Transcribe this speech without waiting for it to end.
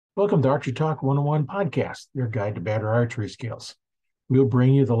Welcome to Archery Talk 101 podcast, your guide to better archery skills. We'll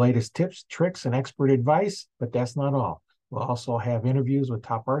bring you the latest tips, tricks, and expert advice, but that's not all. We'll also have interviews with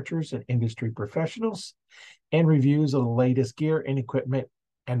top archers and industry professionals and reviews of the latest gear and equipment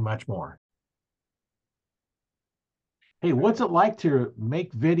and much more. Hey, what's it like to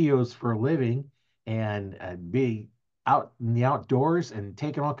make videos for a living and be out in the outdoors and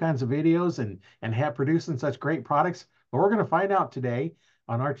taking all kinds of videos and have producing such great products? Well, we're going to find out today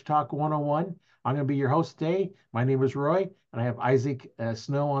on Arch Talk 101. I'm going to be your host today. My name is Roy, and I have Isaac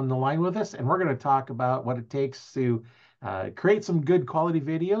Snow on the line with us, and we're going to talk about what it takes to create some good quality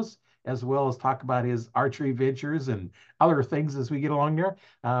videos, as well as talk about his archery ventures and other things as we get along there.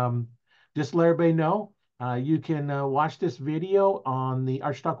 Just to let everybody know, you can watch this video on the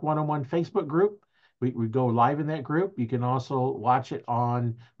Arch Talk 101 Facebook group. We go live in that group. You can also watch it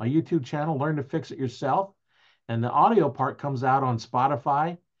on my YouTube channel, Learn to Fix It Yourself. And the audio part comes out on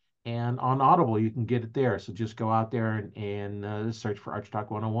Spotify and on Audible. You can get it there. So just go out there and search for Arch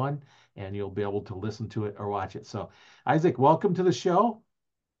Talk 101, and you'll be able to listen to it or watch it. So, Isaac, welcome to the show.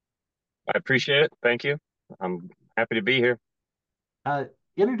 I appreciate it. Thank you. I'm happy to be here. Uh,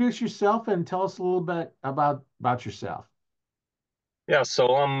 Introduce yourself and tell us a little bit about yourself. Yeah,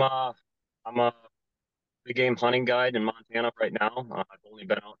 I'm a big game hunting guide in Montana right now. I've only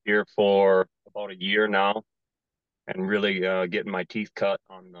been out here for about a year now and really getting my teeth cut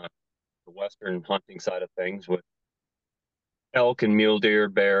on the western hunting side of things with elk and mule deer,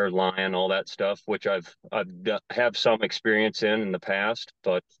 bear, lion, all that stuff, which have some experience in the past,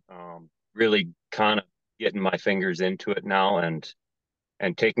 but really kind of getting my fingers into it now and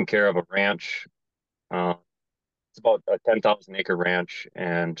taking care of a ranch. Uh, it's about a 10,000 acre ranch,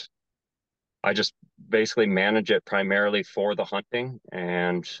 and I just basically manage it primarily for the hunting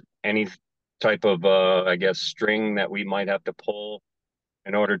and any type of, I guess, string that we might have to pull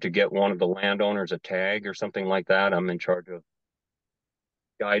in order to get one of the landowners a tag or something like that. I'm in charge of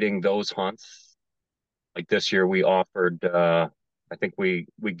guiding those hunts. Like this year, we offered, I think we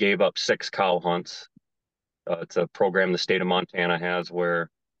gave up 6 cow hunts. It's a program the state of Montana has where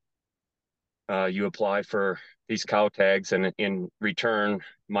you apply for these cow tags, and in return,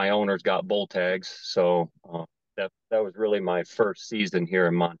 my owners got bull tags. So that was really my first season here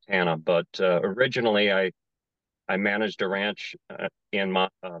in Montana. But originally, I managed a ranch in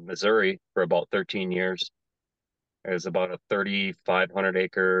Missouri for about 13 years. It was about a 3,500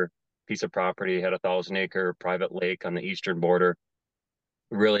 acre piece of property, had a 1,000 acre private lake on the eastern border.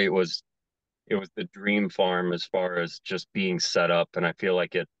 Really, it was the dream farm as far as just being set up, and I feel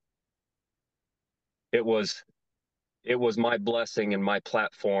like it was it was my blessing and my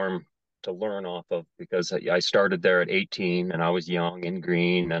platform to learn off of because I started there at 18 and I was young and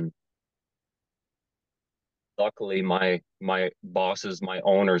green, and luckily my bosses, my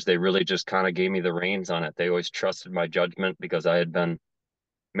owners, they really just kind of gave me the reins on it. They always trusted my judgment because I had been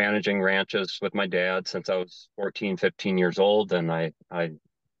managing ranches with my dad since I was 14, 15 years old, and I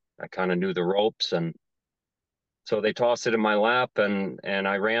kind of knew the ropes, and so they tossed it in my lap, and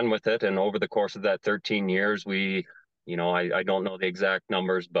I ran with it. And over the course of that 13 years, I don't know the exact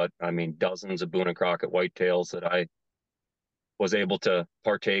numbers, but I mean dozens of Boone and Crockett whitetails that I was able to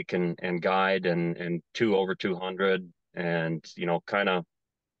partake and guide, and two over 200, and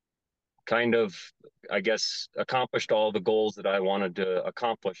kind of I guess accomplished all the goals that I wanted to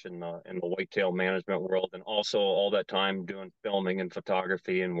accomplish in the whitetail management world, and also all that time doing filming and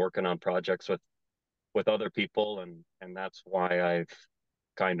photography and working on projects with other people, and that's why I've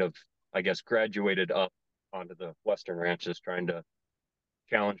kind of, I guess, graduated up onto the Western ranches, trying to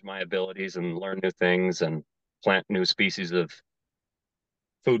challenge my abilities and learn new things and plant new species of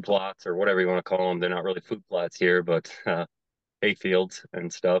food plots or whatever you want to call them. They're not really food plots here, but hay fields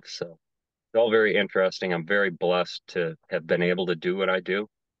and stuff. So it's all very interesting. I'm very blessed to have been able to do what I do,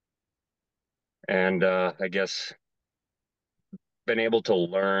 and I guess been able to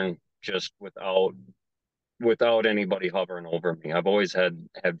learn just without anybody hovering over me. I've always had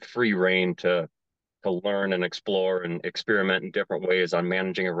free reign to learn and explore and experiment in different ways on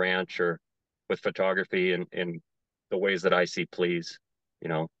managing a ranch or with photography in the ways that I see please, you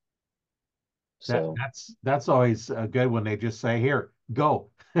know. That So that's always good when they just say, "Here,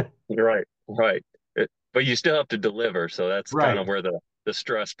 go." you're right, right. But you still have to deliver, so that's kind Right. of where the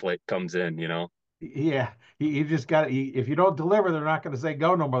stress plate comes in, you know. Yeah. You just got to, if you don't deliver, they're not going to say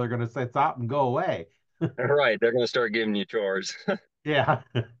go no more. They're going to say stop and go away. Right, they're going to start giving you chores. Yeah.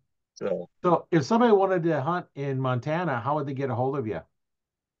 So, So if somebody wanted to hunt in Montana, how would they get a hold of you?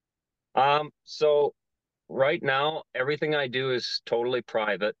 so right now everything I do is totally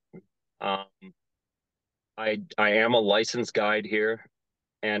private. Um, I am a licensed guide here.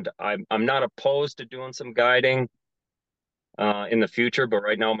 and I'm not opposed to doing some guiding in the future, but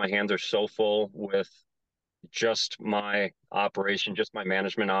right now my hands are so full with just my operation, just my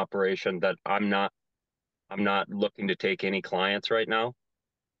management operation that I'm not looking to take any clients right now.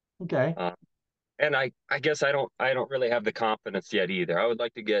 Okay. Uh, and I guess I don't really have the confidence yet either. I would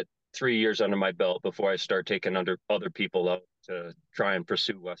like to get 3 years under my belt before I start taking under other people out to try and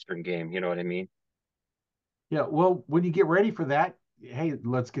pursue Western game. You know what I mean? Yeah. Well, when you get ready for that, hey,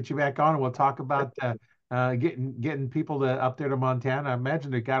 let's get you back on and we'll talk about getting people to up there to Montana. I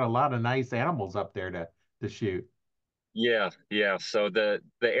imagine they got a lot of nice animals up there to shoot. Yeah, yeah. So the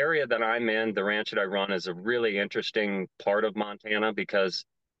area that I'm in, the ranch that I run, is a really interesting part of Montana because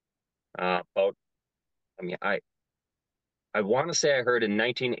about I mean I want to say I heard in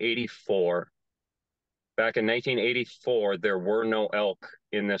 1984, back in 1984, there were no elk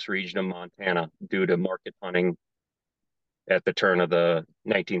in this region of Montana due to market hunting at the turn of the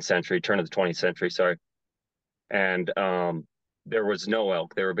 19th century, turn of the 20th century, sorry. And there was no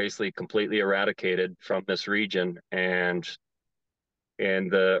elk. They were basically completely eradicated from this region. And in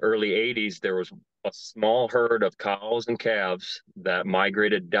the early 80s, there was a small herd of cows and calves that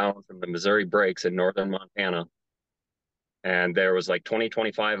migrated down from the Missouri Breaks in northern Montana. And there was like 20,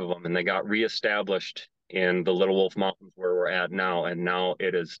 25 of them, and they got reestablished in the Little Wolf Mountains where we're at now. And now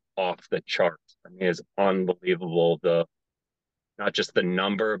it is off the charts. I mean, it's unbelievable. The not just the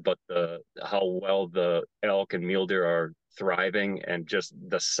number, but the how well the elk and mule deer are thriving, and just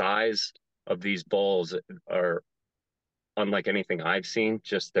the size of these bulls are unlike anything I've seen.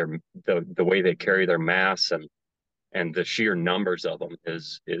 Just the way they carry their mass and the sheer numbers of them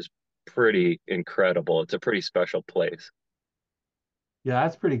is pretty incredible. It's a pretty special place. Yeah,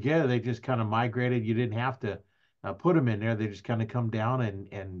 that's pretty good. They just kind of migrated. You didn't have to put them in there. They just kind of come down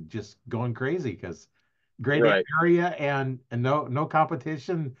and just going crazy because great Right, area and no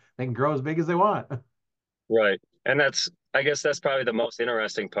competition. They can grow as big as they want. right. And I guess that's probably the most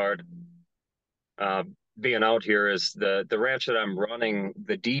interesting part uh, being out here is the ranch that I'm running.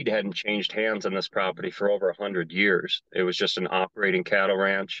 The deed hadn't changed hands on this property for over 100 years. It was just an operating cattle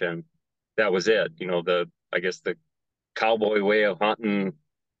ranch, and that was it. You know, the I guess the cowboy way of hunting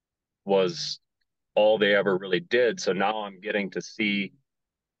was all they ever really did. So now I'm getting to see,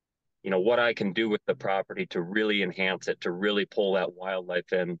 what I can do with the property to really enhance it, to really pull that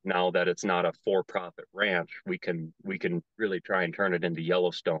wildlife in. Now that it's not a for-profit ranch, we can really try and turn it into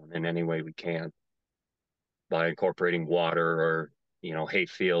Yellowstone in any way we can by incorporating water or hay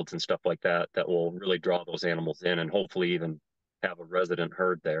fields and stuff like that that will really draw those animals in and hopefully even have a resident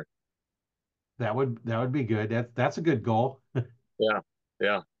herd there. That would be good. That's a good goal. Yeah,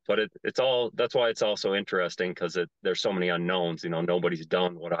 yeah. But it's all that's why it's also interesting because there's so many unknowns. Nobody's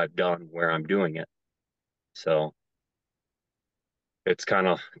done what I've done where I'm doing it. So it's kind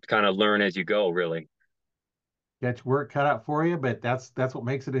of learn as you go, really. Got your work cut out for you, but that's what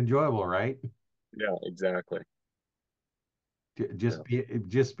makes it enjoyable, right? Yeah, exactly. Yeah.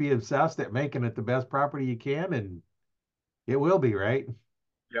 Just be obsessed at making it the best property you can, and it will be, right?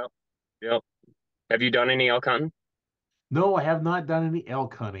 Yep. Yep. Have you done any elk hunting? No, I have not done any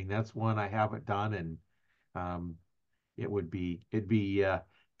elk hunting. That's one I haven't done, and um, it'd be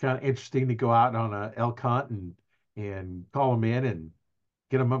kind of interesting to go out on a elk hunt and call them in and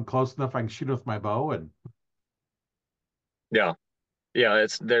get them up close enough I can shoot with my bow. And Yeah. Yeah,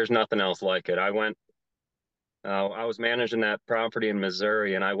 there's nothing else like it. I was managing that property in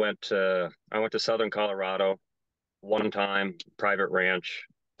Missouri, and I went to Southern Colorado one time, private ranch,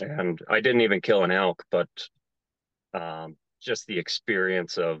 and I didn't even kill an elk, but just the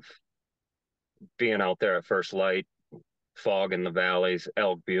experience of being out there at first light, fog in the valleys,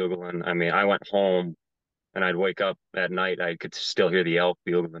 elk bugling. I mean, I went home and I'd wake up at night, I could still hear the elk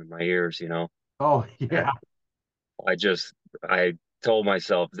bugling in my ears. oh And yeah, I told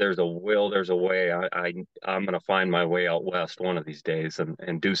myself, there's a will, there's a way. I'm gonna find my way out west one of these days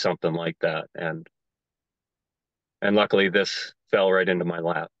and do something like that. And luckily this fell right into my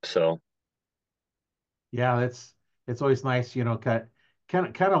lap. So yeah, it's always nice, kind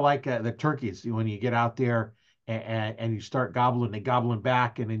of like the turkeys when you get out there and you start gobbling, they gobbling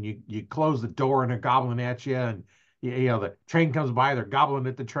back, and then you close the door and they're gobbling at you, and the train comes by, they're gobbling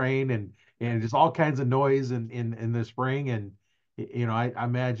at the train, and just all kinds of noise in the spring, and I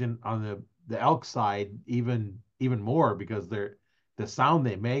imagine on the elk side even more because the sound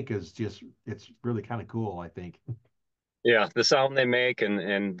they make is just it's really kind of cool, I think. yeah, the sound they make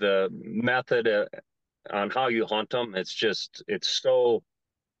and the method on how you hunt them, it's so.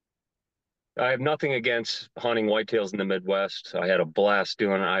 I have nothing against hunting whitetails in the Midwest. I had a blast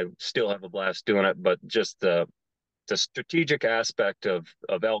doing it. I still have a blast doing it, but just to the strategic aspect of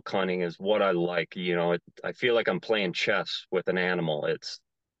elk hunting is what I like. I feel like I'm playing chess with an animal. It's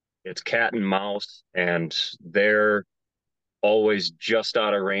cat and mouse, and they're always just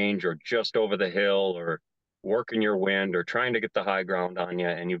out of range or just over the hill or working your wind or trying to get the high ground on you.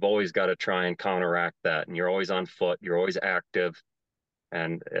 And you've always got to try and counteract that. And you're always on foot, you're always active.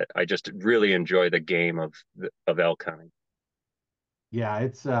 And I just really enjoy the game of elk hunting. Yeah,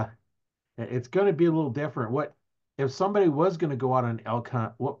 it's going to be a little different. What if somebody was going to go out on an elk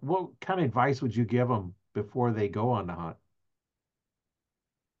hunt? What kind of advice would you give them before they go on the hunt?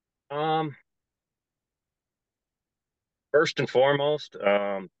 Um, First and foremost,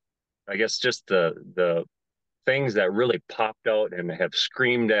 I guess just the things that really popped out and have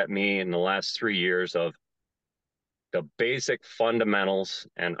screamed at me in the last 3 years of the basic fundamentals.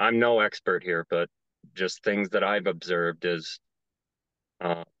 And I'm no expert here, but just things that I've observed is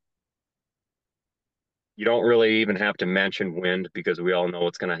uh, you don't really even have to mention wind because we all know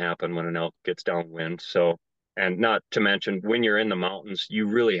what's going to happen when an elk gets downwind. So, and not to mention when you're in the mountains, you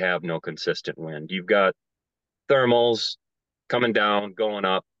really have no consistent wind. You've got thermals coming down, going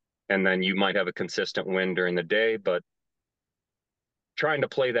up, and then you might have a consistent wind during the day, but trying to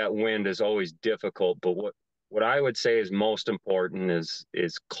play that wind is always difficult. But what I would say is most important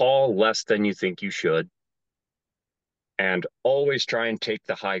is call less than you think you should, and always try and take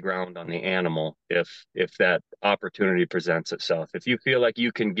the high ground on the animal if that opportunity presents itself. If you feel like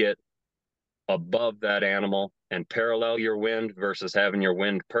you can get above that animal and parallel your wind versus having your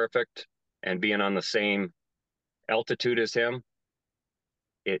wind perfect and being on the same altitude as him,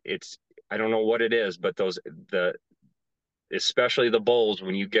 it's I don't know what it is, but the especially the bulls,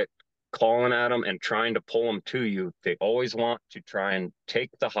 when you get calling at them and trying to pull them to you, they always want to try and take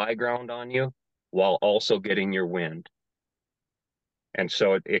the high ground on you while also getting your wind. And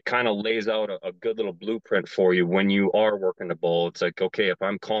so it kind of lays out a good little blueprint for you when you are working the bull. It's like, okay, if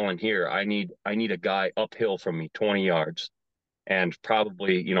I'm calling here, I need a guy uphill from me 20 yards and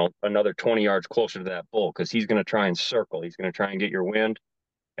probably, another 20 yards closer to that bull because he's going to try and circle. He's going to try and get your wind.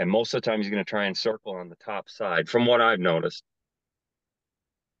 And most of the time he's going to try and circle on the top side from what I've noticed.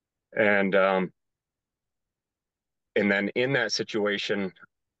 And and then in that situation,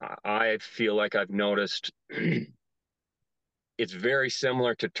 I feel like I've noticed it's very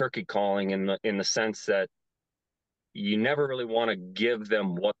similar to turkey calling in the sense that you never really want to give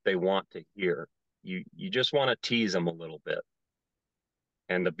them what they want to hear. You just want to tease them a little bit.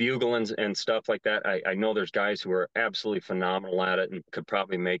 And the buglings and stuff like that, I know there's guys who are absolutely phenomenal at it and could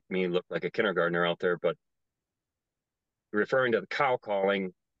probably make me look like a kindergartner out there. But referring to the cow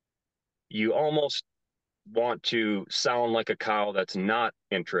calling, you almost want to sound like a cow that's not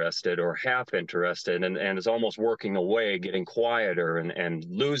interested or half interested and is almost working away, getting quieter and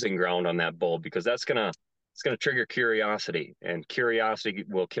losing ground on that bull because it's gonna trigger curiosity, and curiosity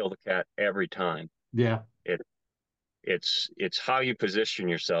will kill the cat every time. Yeah, It it's how you position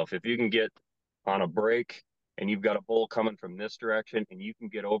yourself. If you can get on a break and you've got a bull coming from this direction and you can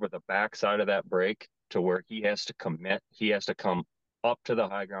get over the backside of that break to where he has to commit, he has to come up to the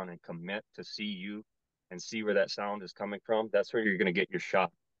high ground and commit to see you and see where that sound is coming from, that's where you're going to get your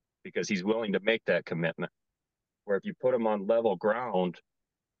shot because he's willing to make that commitment. Where if you put him on level ground,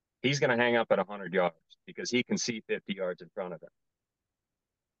 he's going to hang up at 100 yards because he can see 50 yards in front of him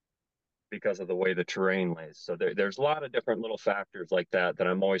because of the way the terrain lays. So there's a lot of different little factors like that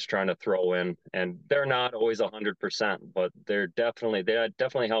I'm always trying to throw in, and they're not always 100%, but they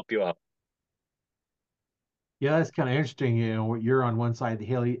definitely help you out. yeah, that's kind of interesting. You're on one side of the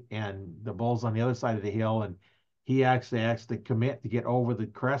hill and the bull's on the other side of the hill, and he actually has to commit to get over the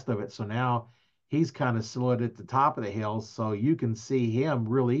crest of it. So now he's kind of slid at the top of the hill, so you can see him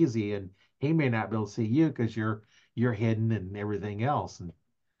real easy, and he may not be able to see you because you're hidden and everything else. And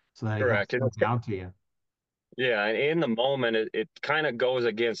so then he comes Correct. And it's, down to you. yeah, and in the moment, it kind of goes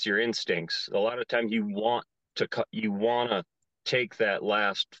against your instincts. A lot of times you want to take that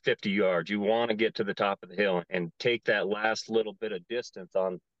last 50 yards. You want to get to the top of the hill and take that last little bit of distance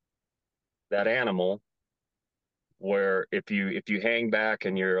on that animal where if you hang back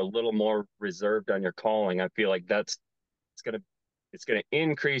and you're a little more reserved on your calling, I feel like it's gonna it's gonna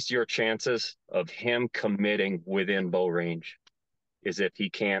increase your chances of him committing within bow range. Is if he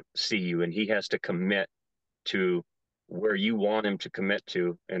can't see you and he has to commit to where you want him to commit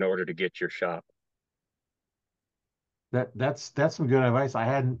to in order to get your shot. That's some good advice. I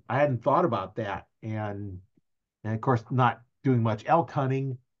hadn't thought about that, and of course, not doing much elk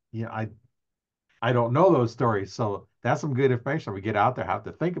hunting. I don't know those stories, so that's some good information. We get out there, have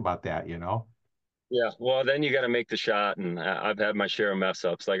to think about that. Yeah, well, then you got to make the shot, and I've had my share of mess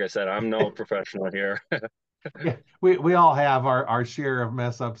ups. Like I said, I'm no professional here. Yeah, we all have our share of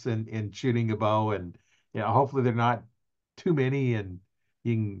mess ups in shooting a bow, and hopefully they're not too many, and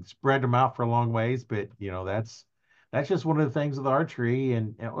you can spread them out for long ways. But that's just one of the things with archery,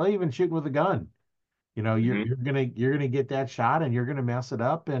 and well, even shooting with a gun. You're Hmm. you're gonna get that shot, and you're gonna mess it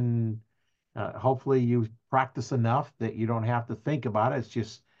up, and hopefully you practice enough that you don't have to think about it. It's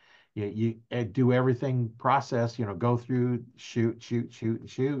just you do everything process, go through, shoot, shoot, shoot, and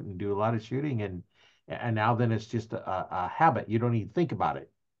shoot, and do a lot of shooting, and now then it's just a habit. You don't even think about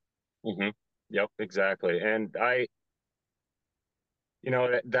it. Hmm. Yep, exactly. And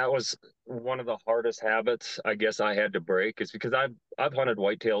that was one of the hardest habits I guess I had to break is because I've hunted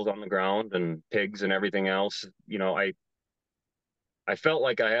whitetails on the ground and pigs and everything else. I felt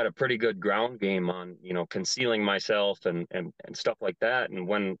like I had a pretty good ground game on, concealing myself and stuff like that. And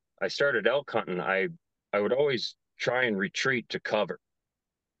when I started elk hunting, I would always try and retreat to cover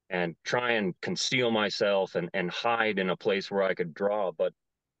and try and conceal myself and hide in a place where I could draw. But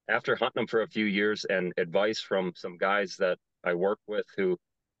after hunting them for a few years and advice from some guys that I work with who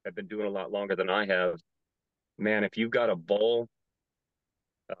have been doing a lot longer than I have, man, if you've got a bull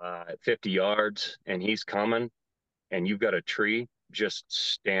at 50 yards and he's coming and you've got a tree, just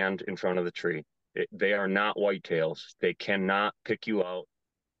stand in front of the tree. They are not whitetails. They cannot pick you out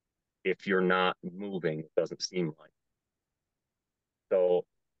if you're not moving, it doesn't seem like. So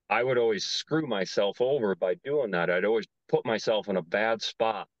I would always screw myself over by doing that. I'd always put myself in a bad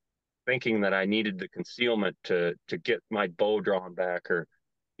spot thinking that I needed the concealment to get my bow drawn back or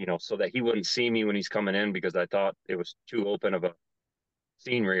so that he wouldn't see me when he's coming in because I thought it was too open of a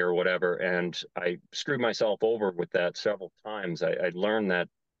scenery or whatever. And I screwed myself over with that several times. I learned that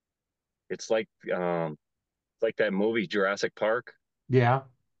it's like that movie Jurassic Park Yeah,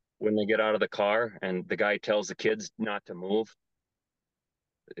 when they get out of the car and the guy tells the kids not to move.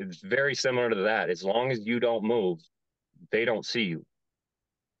 It's very similar to that. As long as you don't move, they don't see you.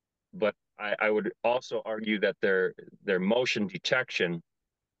 But I would also argue that their motion detection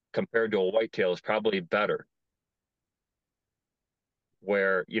compared to a whitetail is probably better.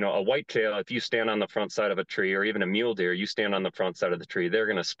 Where, a whitetail, if you stand on the front side of a tree or even a mule deer, you stand on the front side of the tree, they're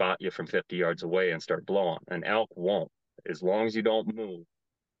going to spot you from 50 yards away and start blowing. An elk won't. As long as you don't move,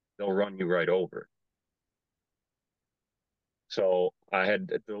 they'll run you right over. So I had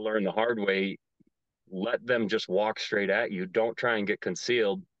to learn the hard way. Let them just walk straight at you. Don't try and get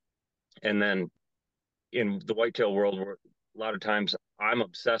concealed. And then in the whitetail world, where a lot of times I'm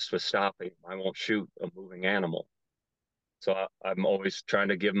obsessed with stopping. I won't shoot a moving animal. So I'm always trying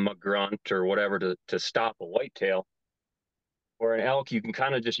to give them a grunt or whatever to stop a whitetail. Or an elk, you can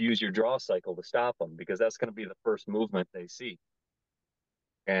kind of just use your draw cycle to stop them because that's going to be the first movement they see.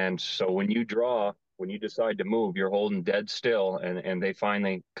 And so when you decide to move, you're holding dead still and they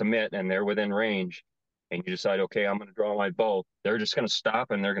finally commit and they're within range and you decide, okay, I'm going to draw my bow. They're just going to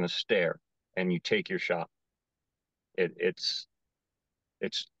stop and they're going to stare and you take your shot. It's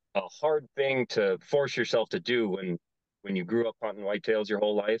a hard thing to force yourself to do when you grew up hunting whitetails your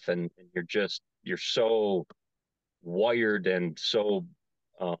whole life and you're so wired and so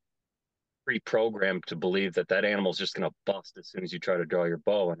uh, pre-programmed to believe that that animal's just going to bust as soon as you try to draw your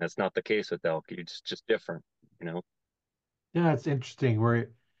bow, and that's not the case with elk. It's just different, you know. yeah, it's interesting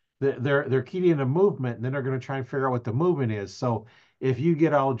where they're keyed into movement, and then they're going to try and figure out what the movement is. So if you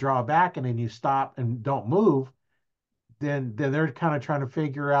get all draw back and then you stop and don't move, then they're kind of trying to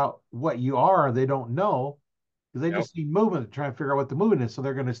figure out what you are. They don't know because they Yep, just see movement to try and figure out what the movement is. So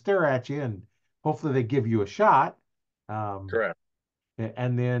they're going to stare at you, and hopefully they give you a shot. Um, correct.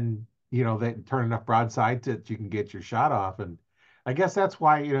 and then they turn enough broadside that you can get your shot off. And I guess that's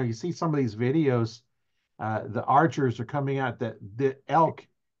why you see some of these videos. The archers are coming out that the elk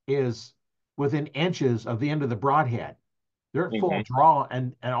is within inches of the end of the broadhead. They're at full Hmm. draw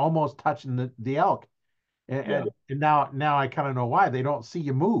and almost touching the elk. And, Yeah. and now I kind of know why they don't see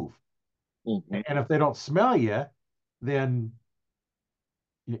you move. Hmm. And if they don't smell you, then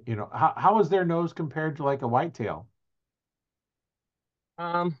how is their nose compared to like a whitetail?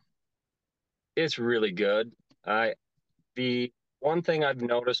 um it's really good. The one thing I've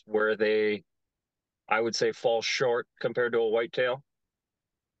noticed where they, I would say, fall short compared to a whitetail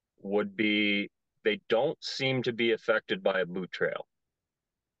would be they don't seem to be affected by a boot trail.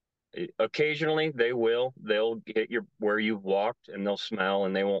 Occasionally they'll hit your where you've walked and they'll smell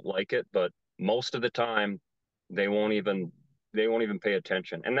and they won't like it, but most of the time they won't even they won't even pay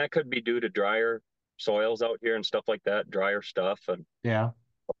attention. And that could be due to drier soils out here and stuff like that, drier stuff. And Yeah,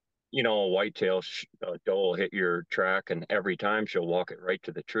 a whitetail doe will hit your track and every time she'll walk it right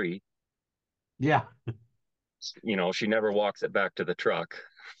to the tree. yeah. She never walks it back to the truck.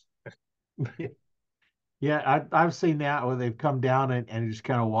 Yeah, I've seen that where they've come down and just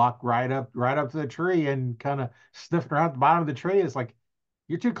kind of walk right up to the tree and kind of sniffing around the bottom of the tree. It's like,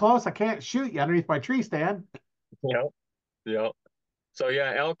 you're too close. I can't shoot you underneath my tree stand. Yep. Yep. So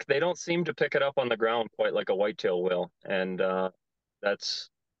yeah, elk, they don't seem to pick it up on the ground quite like a whitetail will. And that's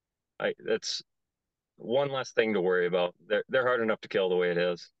that's one less thing to worry about. They're hard enough to kill the way it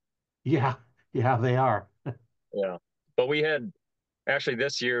is. Yeah, yeah, they are. Yeah. But we had actually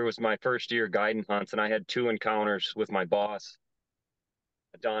this year was my first year guiding hunts, and I had two encounters with my boss,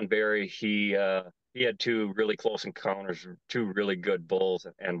 Don Barry. He had two really close encounters, two really good bulls,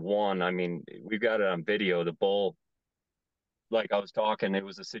 and one, I mean, we've got it on video. The bull, like I was talking, it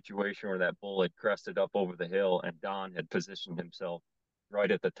was a situation where that bull had crested up over the hill, and Don had positioned himself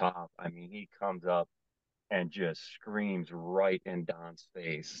right at the top. I mean, he comes up and just screams right in Don's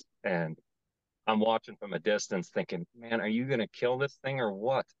face, and I'm watching from a distance thinking, man, are you going to kill this thing or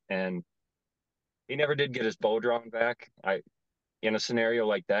what? And he never did get his bow drawn back. In a scenario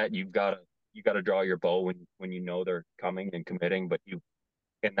like that, you got to draw your bow when you know they're coming and committing. But you,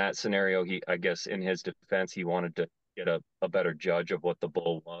 in that scenario, I guess in his defense, he wanted to get a better judge of what the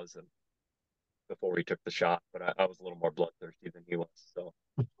bull was and before he took the shot. But I was a little more bloodthirsty than he was. So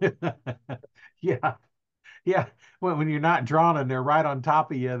Yeah, yeah. When you're not drawn and they're right on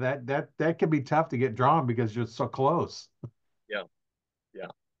top of you, that can be tough to get drawn because you're so close. yeah, yeah,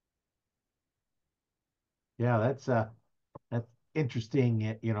 Yeah, that's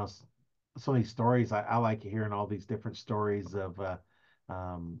interesting. So many stories. I like hearing all these different stories of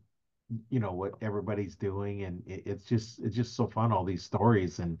um, what everybody's doing, and it's just so fun. All these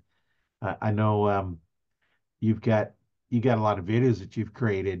stories, and I know you've got you got a lot of videos that you've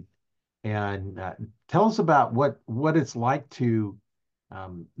created, and tell us about what it's like to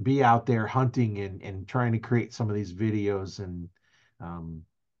be out there hunting and trying to create some of these videos and um,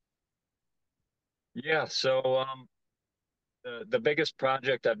 yeah. So the biggest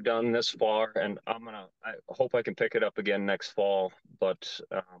project I've done this far, and I hope I can pick it up again next fall. But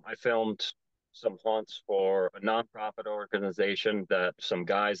I filmed some hunts for a nonprofit organization that some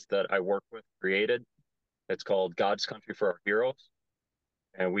guys that I work with created. It's called God's Country for Our Heroes.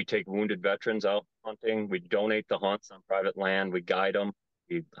 And we take wounded veterans out hunting. We donate the hunts on private land. We guide them,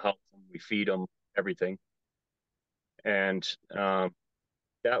 we help them, we feed them, everything. And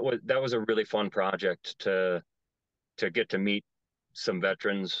that was a really fun project to get to meet some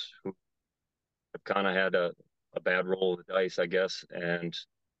veterans who have kind of had a bad roll of the dice, I guess, and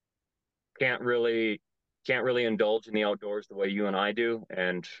can't really can't really indulge in the outdoors the way you and I do.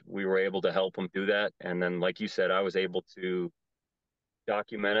 And we were able to help them do that. And then, like you said, I was able to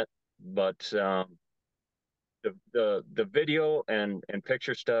document it. But the video and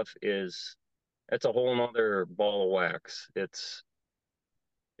picture stuff is it's a whole nother ball of wax. It's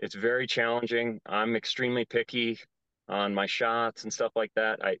very challenging. I'm extremely picky on my shots and stuff like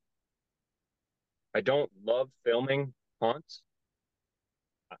that. I don't love filming hunts.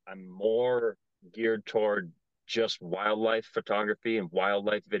 I'm more geared toward just wildlife photography and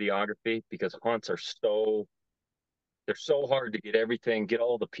wildlife videography because hunts are they're so hard to get everything, get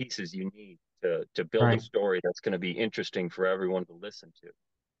all the pieces you need to build a right. story that's going to be interesting for everyone to listen to.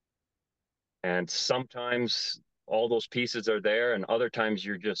 And sometimes all those pieces are there, and other times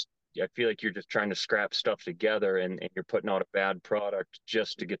I feel like you're just trying to scrap stuff together and you're putting out a bad product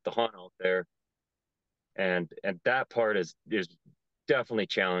just to get the hunt out there. And that part is definitely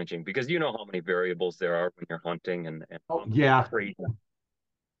challenging because you know how many variables there are when you're hunting and Oh how many yeah, crazy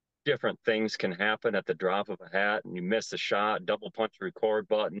different things can happen at the drop of a hat and you miss a shot, double punch the record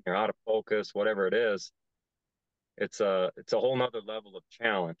button, you're out of focus, whatever it is. It's a whole nother level of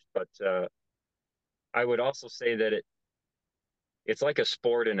challenge. But I would also say that it's like a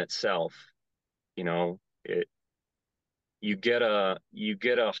sport in itself. You know, you get a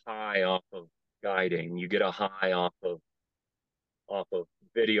high off of guiding, you get a high off of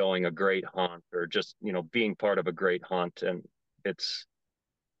videoing a great hunt or just being part of a great hunt, and it's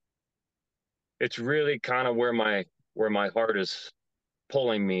it's really kind of where my heart is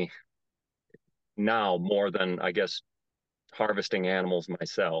pulling me now more than I guess harvesting animals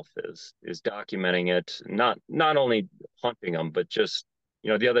myself is documenting it, not only hunting them but just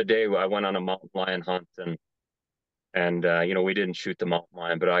the other day I went on a mountain lion hunt and we didn't shoot the mountain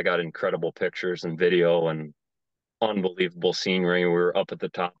lion but I got incredible pictures and video and unbelievable scenery. We were up at the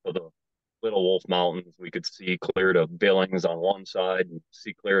top of the Little Wolf Mountains. We could see clear to Billings on one side and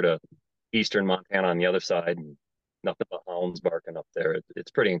see clear to eastern Montana on the other side, and nothing but hounds barking up there.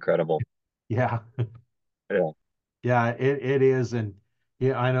 It's pretty incredible. yeah. Yeah, Yeah, it is, and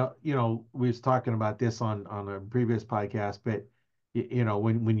yeah, I know. We was talking about this on a previous podcast, but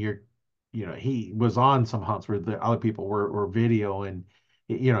when you're he was on some hunts where the other people were video, and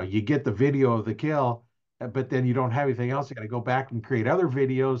you get the video of the kill, but then you don't have anything else. You got to go back and create other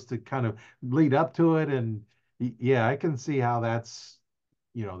videos to kind of lead up to it. And yeah, I can see how that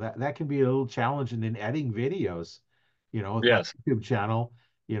can be a little challenging in editing videos, with my Yes. YouTube channel.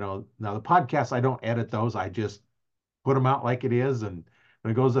 Now the podcasts, I don't edit those. I just put them out like it is. And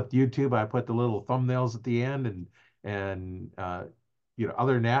when it goes up to YouTube, I put the little thumbnails at the end, and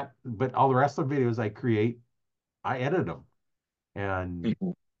other than that, but all the rest of the videos I create, I edit them. And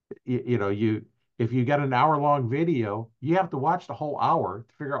Mhm. you if you got an hour long video, you have to watch the whole hour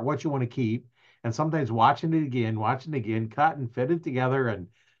to figure out what you want to keep. And sometimes watching it again, cut and fit it together. And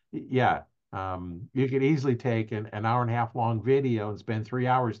yeah, you could easily take an hour and a half long video and spend 3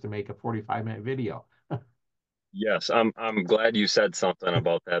 hours to make a 45-minute video. Yes, I'm glad you said something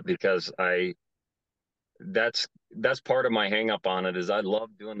about that because I that's part of my hang up on it is I love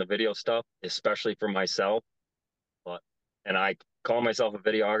doing the video stuff, especially for myself. But and I call myself a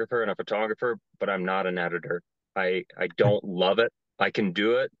videographer and a photographer, but I'm not an editor. I don't love it. I can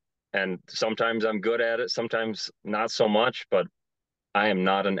do it, and sometimes I'm good at it, sometimes not so much, but I am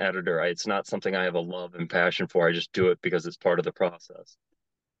not an editor. It's not something I have a love and passion for. I just do it because it's part of the process.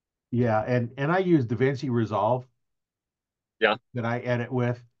 Yeah, and I use DaVinci Resolve Yeah. that I edit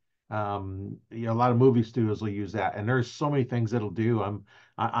with. A lot of movie studios will use that, and there's so many things it'll do.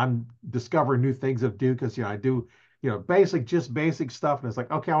 I'm discovering new things it'll do because I do just basic stuff, and it's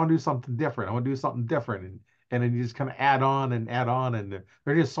like, okay, I want to do something different. I want to do something different, and then you just kind of add on, and there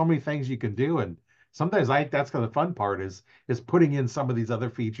are just so many things you can do. And sometimes that's kind of the fun part is putting in some of these other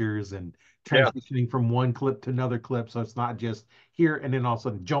features and Yeah. transitioning from one clip to another clip, so it's not just here and then all of a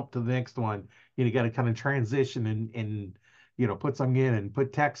sudden jump to the next one. You got to kind of transition and put something in and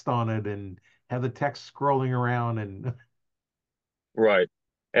put text on it and have the text scrolling around and Right.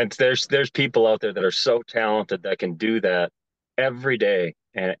 And there's people out there that are so talented that can do that every day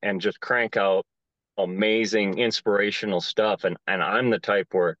and just crank out amazing inspirational stuff. And I'm the type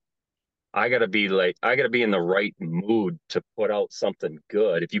where I gotta be in the right mood to put out something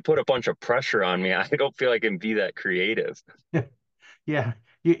good. If you put a bunch of pressure on me, I don't feel I can be that creative. yeah,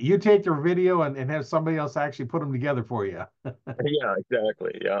 you take your video and have somebody else actually put them together for you. Yeah,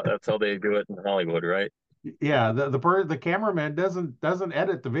 exactly. Yeah, that's how they do it in Hollywood, right? Yeah, the cameraman doesn't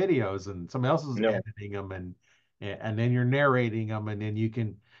edit the videos, and somebody else is No. editing them, and then you're narrating them, and then you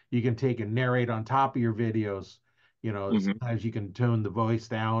can take and narrate on top of your videos. Hmm. Sometimes you can tune the voice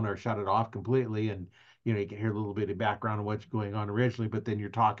down or shut it off completely, and you can hear a little bit of background of what's going on originally, but then you're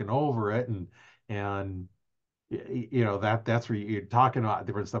talking over it, and that's where you're talking about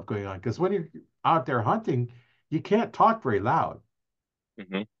different stuff going on. Because when you're out there hunting, you can't talk very loud.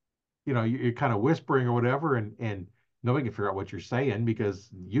 Hmm. You're kind of whispering or whatever, and nobody can figure out what you're saying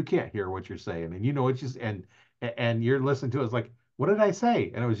because you can't hear what you're saying, and what you and you're listening to it. It's like, what did I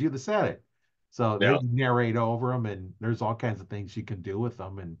say? And it was you that said it. So they Yeah. narrate over them, and there's all kinds of things you can do with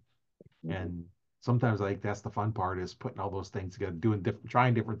them, Hmm. and sometimes I think that's the fun part is putting all those things together, doing different,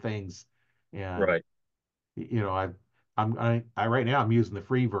 trying different things, and Right. you know, I, I right now I'm using the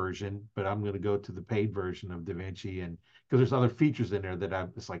free version, but I'm going to go to the paid version of DaVinci, and because there's other features in there that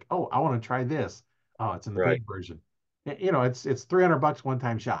I'm just like, oh, I want to try this. Oh, it's in the Right. paid version. It's $300 one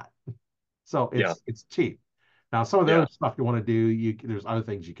time shot, so Yeah. it's cheap. Now, some of the Yeah. other stuff you want to do, there's other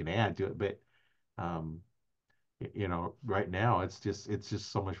things you can add to it, but um, right now it's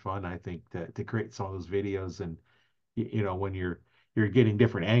just so much fun. I think to create some of those videos and when you're getting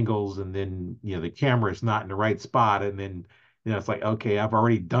different angles and then the camera is not in the right spot and then it's like, okay, I've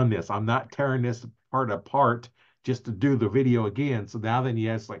already done this, I'm not tearing this part apart just to do the video again. So now then you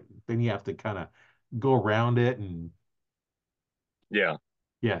have to kind of go around it, and Yeah.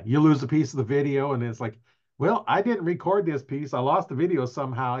 yeah, you lose a piece of the video and it's like, well, I didn't record this piece, I lost the video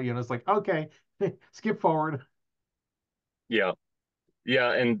somehow. It's like, okay, skip forward. Yeah.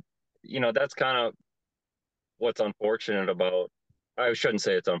 Yeah. And that's kind of what's unfortunate about, I shouldn't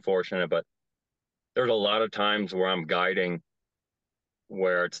say it's unfortunate, but there's a lot of times where I'm guiding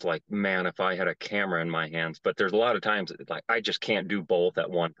where it's like, man, if I had a camera in my hands, but there's a lot of times it's like I just can't do both at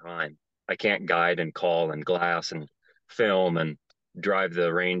one time. I can't guide and call and glass and film and drive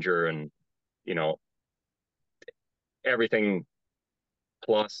the Ranger and, you know, everything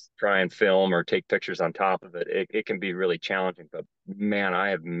plus try and film or take pictures on top of it. It can be really challenging, but man, I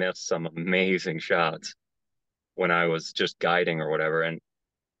have missed some amazing shots when I was just guiding or whatever. And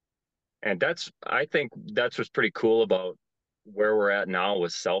I think that's what's pretty cool about where we're at now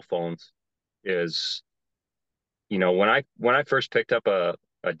with cell phones is, when I first picked up a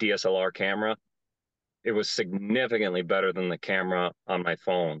DSLR camera, it was significantly better than the camera on my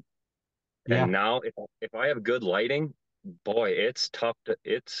phone. Yeah. And now if I have good lighting, boy, it's tough to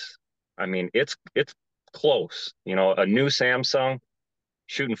it's I mean, it's close. You know, a new Samsung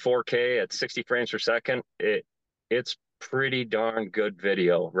shooting 4K at 60 frames per second, it's pretty darn good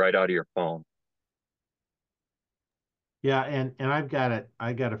video right out of your phone. Yeah, and I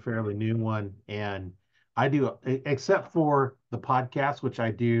got a fairly new one, and I do except for the podcast, which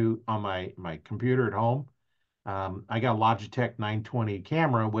I do on my computer at home. I got a Logitech 920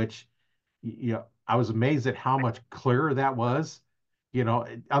 camera, which you know I was amazed at how much clearer that was. You know,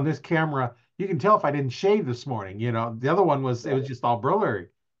 on this camera, you can tell if I didn't shave this morning. You know, the other one was it was just all blurry,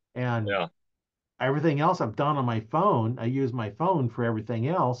 and Yeah. everything else I've done on my phone. I use my phone for everything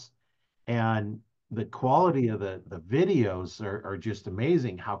else, and the quality of the videos are just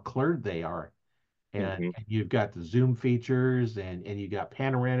amazing how clear they are. Hmm. And you've got the zoom features and you got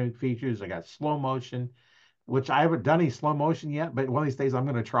panoramic features. I got slow motion, which I haven't done any slow motion yet, but one of these days I'm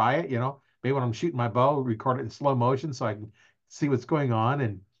going to try it. You know, maybe when I'm shooting my bow, record it in slow motion so I can see what's going on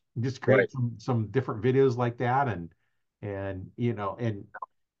and just Right. create some different videos like that. And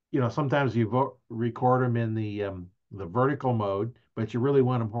sometimes you record them in the vertical mode, but you really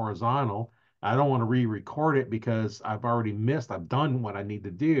want them horizontal. I don't want to re-record it because I've already missed. I've done what I need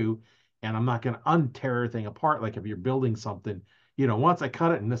to do, and I'm not going to untear everything apart. Like if you're building something, once I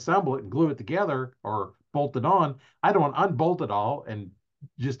cut it and assemble it and glue it together or bolt it on, I don't want to unbolt it all and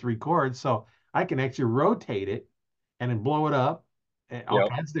just record. So I can actually rotate it and then blow it up, and all Yep.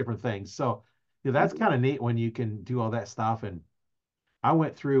 kinds of different things. So that's kind of neat when you can do all that stuff. And I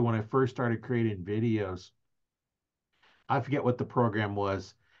went through when I first started creating videos. I forget what the program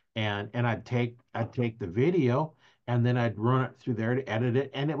was, and I'd take the video and then I'd run it through there to edit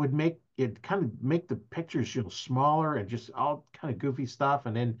it, and it would make the pictures smaller and just all kind of goofy stuff.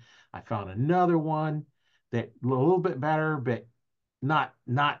 And then I found another one that a little bit better, but not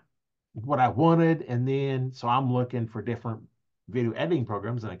what I wanted. And then so I'm looking for different video editing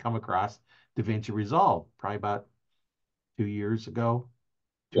programs, and I come across DaVinci Resolve probably about 2 years ago,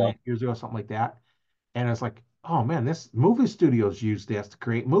 two and a Yep. half years ago, something like that. And I was like, oh man, this movie studios use this to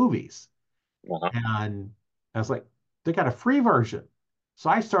create movies. Uh-huh. And I was like, they got a free version. So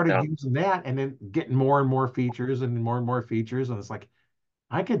I started Yeah. using that and then getting more and more features and more and more features. And it's like,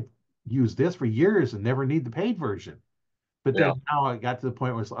 I could use this for years and never need the paid version. But Yeah. then now I got to the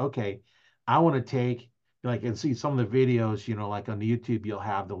point where it's like, okay, I want to take like and see some of the videos, like on the YouTube, you'll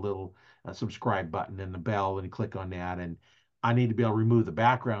have the little subscribe button and the bell, and you click on that. And I need to be able to remove the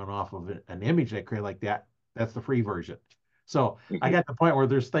background off of an image I create like that. That's the free version. So I Hmm. got to the point where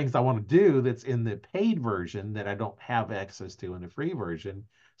there's things I want to do that's in the paid version that I don't have access to in the free version.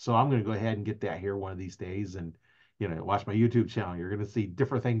 So I'm going to go ahead and get that here one of these days and watch my YouTube channel. You're going to see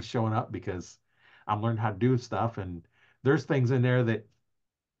different things showing up because I'm learning how to do stuff, and there's things in there that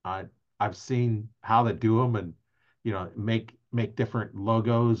I I've seen how they do them, and make different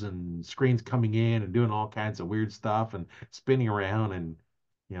logos and screens coming in and doing all kinds of weird stuff and spinning around and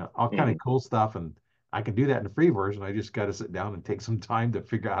all kind of Hmm. cool stuff. And I can do that in the free version. I just got to sit down and take some time to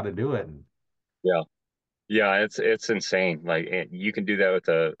figure out how to do it. And Yeah. Yeah, it's insane. Like you can do that with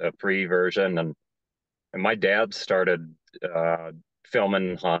a free version, and my dad started uh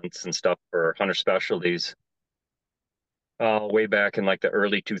filming hunts and stuff for Hunter Specialties way back in like the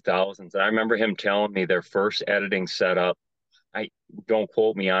early 2000s. And I remember him telling me their first editing setup. I don't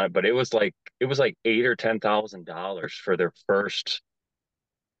quote me on it, but it was like eight or $10,000 for their first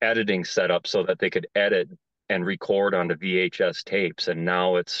editing setup so that they could edit and record onto VHS tapes. And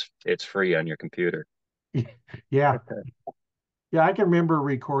now it's free on your computer. yeah, yeah, I can remember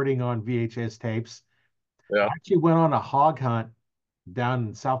recording on VHS tapes. I Yeah. actually went on a hog hunt down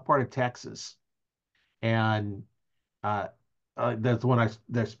in south part of Texas, and Uh, that's when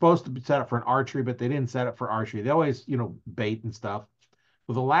they're supposed to be set up for an archery, but they didn't set up for archery. They always, bait and stuff.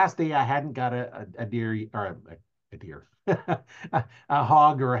 Well, the last day I hadn't got a deer or a deer, a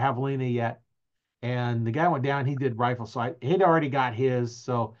hog or a javelina yet. And the guy went down, he did rifle. So he'd already got his.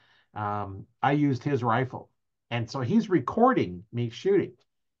 So I used his rifle. And so he's recording me shooting.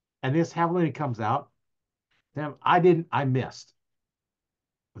 And this javelina comes out. Then I missed.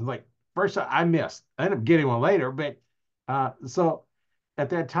 Like first I missed. I ended up getting one later, but so at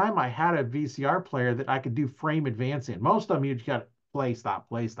that time I had a VCR player that I could do frame advance in. Most of them you just got to play, stop,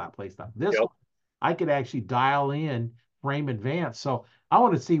 play, stop, play, stop. This Yep. one I could actually dial in frame advance. So I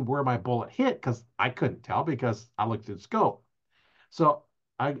want to see where my bullet hit because I couldn't tell because I looked at the scope. So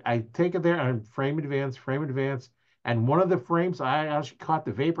I take it there and frame advance, and one of the frames I actually caught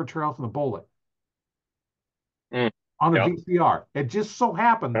the vapor trail from the bullet Mm. on a Yep. VCR. It just so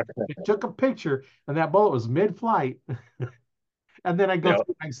happened it took a picture and that bullet was mid-flight And then I go Yeah.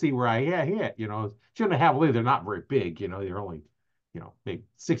 through and see where I hit, shouldn't have really, they're not very big, they're only, maybe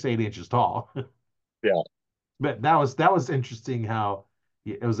 6, 8 inches tall. Yeah. But that was interesting how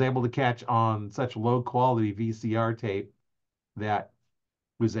it was able to catch on such low quality VCR tape that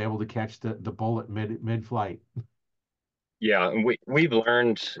was able to catch the bullet mid flight. Yeah. And we've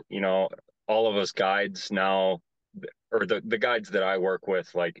learned, all of us guides now, or the guides that I work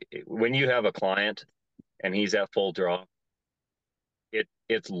with, like when you have a client and he's at full draw,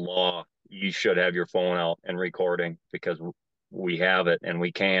 it's law. You should have your phone out and recording because we have it and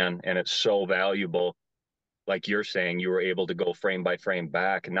we can, and it's so valuable. Like you're saying, you were able to go frame by frame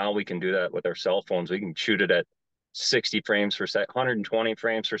back, and now we can do that with our cell phones. We can shoot it at 60 frames per second, 120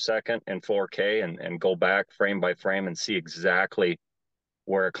 frames per second in 4K, and go back frame by frame and see exactly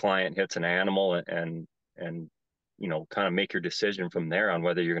where a client hits an animal, and kind of make your decision from there on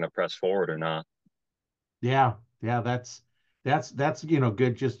whether you're going to press forward or not. Yeah, yeah, that's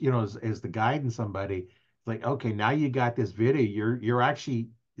good. Just as the guiding somebody, it's like, okay, now you got this video. You're actually,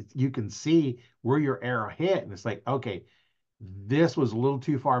 you can see where your arrow hit, and it's like, okay, this was a little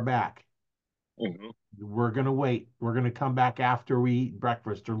too far back. Hmm. We're gonna wait. We're gonna come back after we eat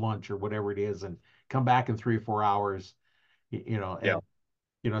breakfast or lunch or whatever it is, and come back in 3 or 4 hours. Yeah.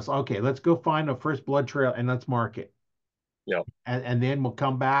 And so okay, let's go find the first blood trail and let's mark it, Yeah. and then we'll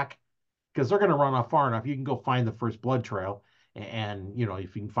come back because they're going to run off far enough. You can go find the first blood trail, and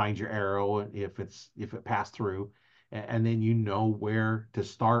if you can find your arrow, if it passed through, and then where to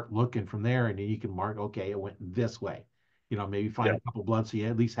start looking from there, and then you can mark, okay, it went this way. Maybe find Yeah. a couple blood so you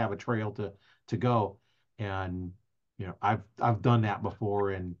at least have a trail to go. And I've done that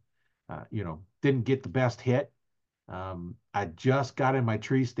before, and didn't get the best hit. I just got in my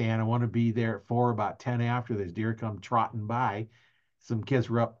tree stand. I want to be there at 4, about 10 after this deer come trotting by. Some kids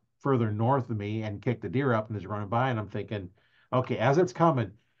were up further north of me and kicked the deer up and is running by. And I'm thinking, okay, as it's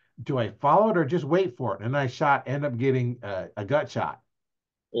coming, do I follow it or just wait for it? And I end up getting a gut shot.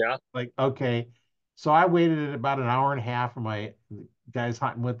 Yeah. Like, okay. So I waited about an hour and a half for my guys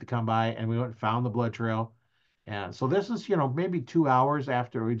hunting with to come by, and we went and found the blood trail. And so this is, maybe 2 hours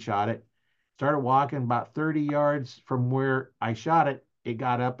after we'd shot it. Started walking about 30 yards from where I shot it. It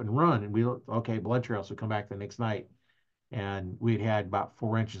got up and run, and we looked, okay, blood trail. So come back the next night, and we'd had about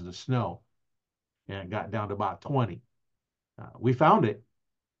 4 inches of snow, and it got down to about 20. We found it.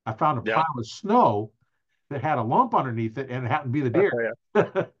 I found a Yeah. pile of snow that had a lump underneath it, and it happened to be the deer.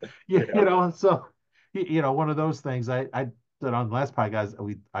 Yeah. you, Yeah. you know, so one of those things. I said on the last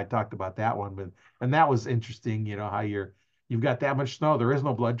podcast I talked about that one, but and that was interesting. How you've got that much snow. There is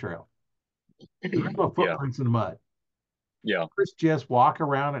no blood trail. There is no Yeah. footprints in the mud. Yeah. First, just walk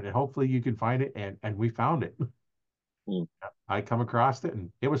around it, and hopefully you can find it. And we found it. Mm. I come across it,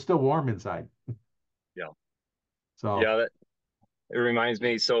 and it was still warm inside. Yeah. So Yeah. It reminds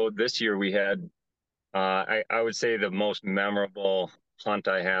me. So this year we had, I would say the most memorable hunt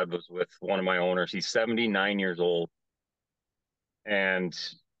I had was with one of my owners. He's 79 years old, and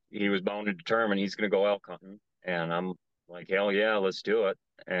he was bound and determined he's going to go elk hunting. And I'm like, hell yeah, let's do it.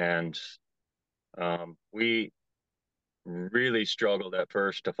 And we really struggled at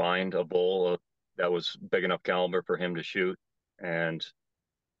first to find a bull that was big enough caliber for him to shoot. And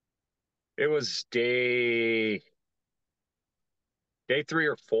it was day 3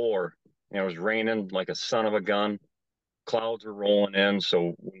 or 4, and it was raining like a son of a gun. Clouds were rolling in,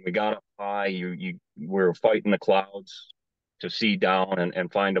 so when we got up high, you we were fighting the clouds to see down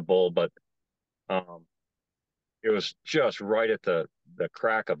and find a bull. But um, it was just right at the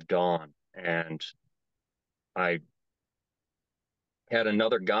crack of dawn, and I had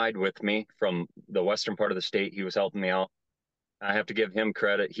another guide with me from the western part of the state. He was helping me out. I have to give him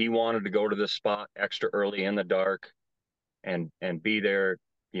credit. He wanted to go to this spot extra early in the dark and be there,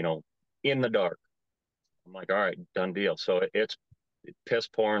 you know, in the dark. I'm like, all right, done deal. So it's piss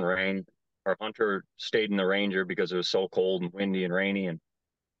pouring rain. Our hunter stayed in the Ranger because it was so cold and windy and rainy. And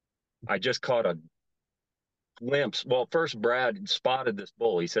I just caught a glimpse. Well, first Brad spotted this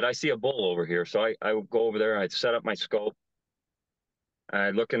bull. He said, I see a bull over here. So I go over there. I set up my scope. I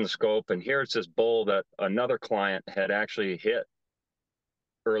look in the scope, and here's this bull that another client had actually hit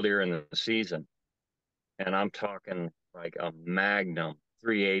earlier in the season. And I'm talking like a Magnum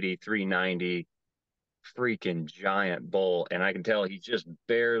 380, 390, freaking giant bull. And I can tell he's just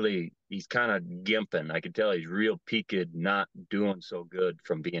barely, he's kind of gimping. I can tell he's real peaked, not doing so good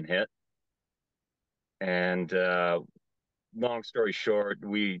from being hit. And long story short,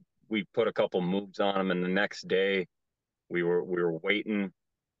 we put a couple moves on him, and the next day we were waiting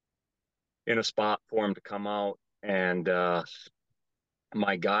in a spot for him to come out. And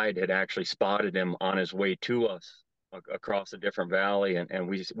my guide had actually spotted him on his way to us. across a different valley, and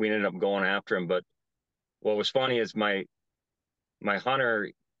we ended up going after him. But what was funny is my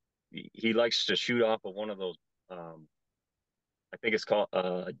hunter, he likes to shoot off of one of those. Um, I think it's called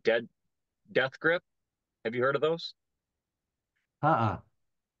death grip. Have you heard of those? Uh-uh.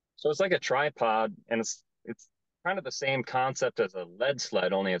 So it's like a tripod, and it's kind of the same concept as a lead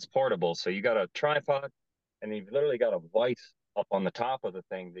sled, only it's portable. So you got a tripod, and you've literally got a vise up on the top of the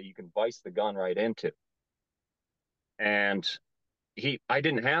thing that you can vise the gun right into. And I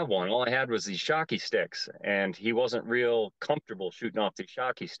didn't have one. All I had was these shocky sticks, and he wasn't real comfortable shooting off these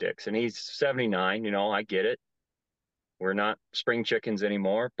shocky sticks. And he's 79, I get it. We're not spring chickens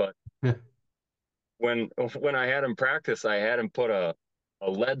anymore, but when when I had him practice, I had him put a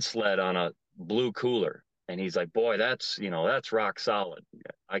lead sled on a blue cooler, and he's like, "Boy, that's rock solid.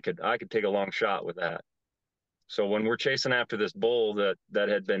 I could take a long shot with that." So when we're chasing after this bull that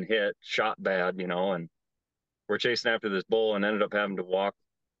had been hit, shot bad, and we're chasing after this bull and ended up having to walk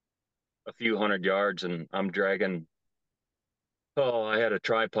a few hundred yards, and I'm dragging. Oh, I had a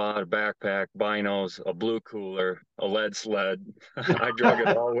tripod, a backpack, binos, a blue cooler, a lead sled. I drug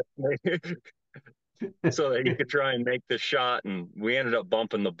it all with me so that he could try and make the shot, and we ended up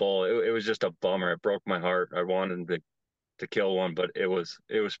bumping the bull. It was just a bummer. It broke my heart. I wanted him to kill one, but it was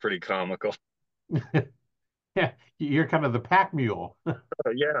pretty comical. Yeah, you're kind of the pack mule. Yeah,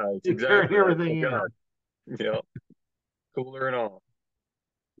 it's You carry exactly. Oh my everything in. God. Yeah, cooler and all.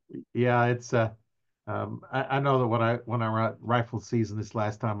 Yeah, it's I know that when I were at rifle season this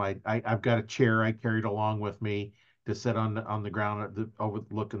last time, I've got a chair I carried along with me to sit on the ground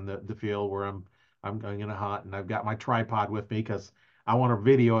overlooking the field where I'm going to hunt, and I've got my tripod with me because I want to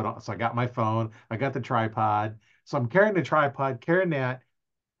video it. So I got my phone, I got the tripod, so I'm carrying the tripod, carrying that.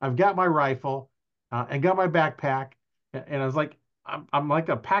 I've got my rifle and got my backpack, and I was like, I'm like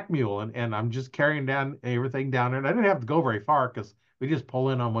a pack mule, and I'm just carrying down everything down there. And I didn't have to go very far because we just pull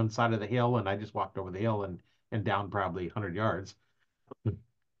in on one side of the hill, and I just walked over the hill and down probably 100 yards.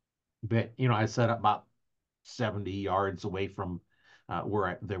 But I set up about 70 yards away from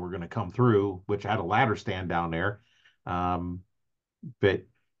where they were going to come through, which I had a ladder stand down there. Um, but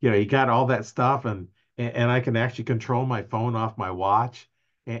you got all that stuff, and I can actually control my phone off my watch,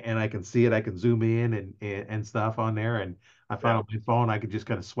 and I can see it. I can zoom in and stuff on there, and I found Yeah. on my phone I could just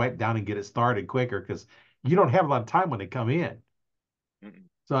kind of swipe down and get it started quicker because you don't have a lot of time when they come in. Mm-mm.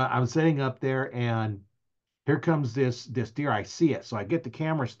 So I'm sitting up there, and here comes this deer. I see it, so I get the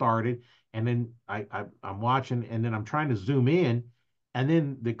camera started, and then I'm watching, and then I'm trying to zoom in, and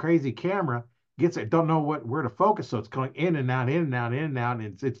then the crazy camera gets it. Don't know where to focus, so it's going in and out, in and out, in and out,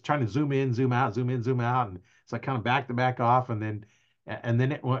 and it's trying to zoom in, zoom out, zoom in, zoom out, and so I kind of back to back off, and then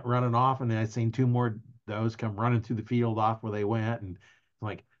it went running off, and then I seen two more those come running through the field off where they went, and I'm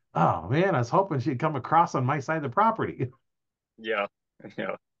like, oh man, I was hoping she'd come across on my side of the property, Yeah.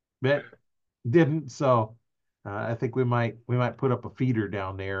 Yeah. but didn't. So I think we might put up a feeder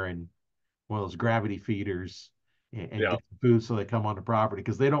down there and one of those gravity feeders and Yeah. get some food so they come on the property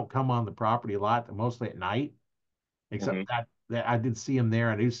because they don't come on the property a lot, mostly at night. Hmm. Except that I did see them there.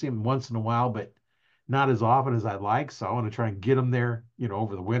 I do see them once in a while, but not as often as I'd like. So I want to try and get them there,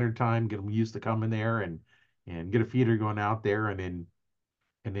 over the winter time, get them used to coming there and get a feeder going out there, and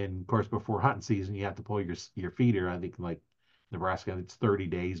then of course before hunting season you have to pull your feeder. I think like Nebraska, it's 30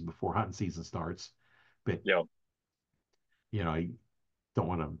 days before hunting season starts. But Yeah. you don't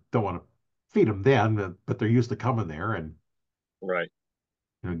want to feed them then, but they're used to coming there, and Right.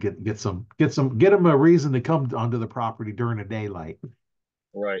 get them a reason to come onto the property during the daylight.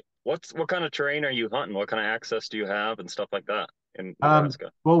 Right. What kind of terrain are you hunting? What kind of access do you have and stuff like that in Um,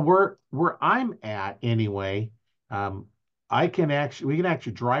 Nebraska? well, where I'm at anyway, um, we can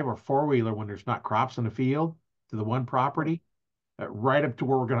actually drive a four-wheeler when there's not crops in the field to the one Oh, property, right up to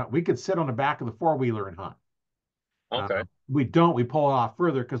where we could sit on the back of the four-wheeler and hunt. okay. We pull it off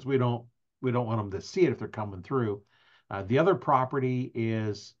further because we don't want them to see it if they're coming through. The other property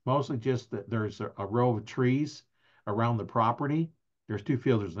is mostly just that there's a row of trees around the property. There's two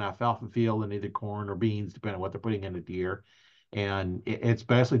fields. There's an alfalfa field and either corn or beans, depending on what they're putting in the deer. And it's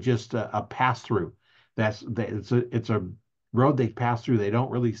basically just a pass through. It's a road they pass through. They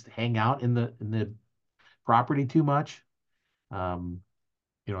don't really hang out in the property too much. Um,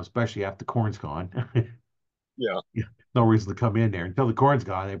 especially after the corn's gone. Yeah. No reason to come in there until the corn's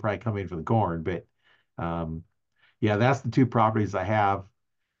gone. They probably come in for the corn, but um, yeah, that's the two properties I have.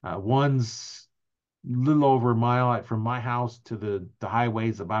 One's a little over a mile from my house to the highway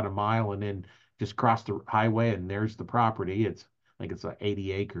is about a mile, and then just cross the highway and there's the property. I think it's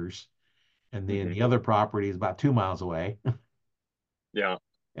 80 acres, and then Hmm. the other property is about 2 miles away, Yeah.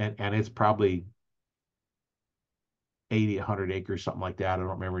 and it's probably 80, 100 acres, something like that. I don't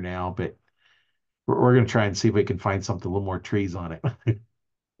remember now, but we're going to try and see if we can find something a little more trees on it.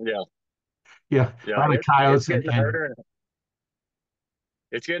 Yeah, Yeah, yeah. a lot of It's coyotes getting and harder.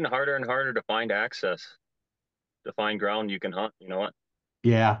 It's getting harder and harder to find access, to find ground you can hunt. You know what?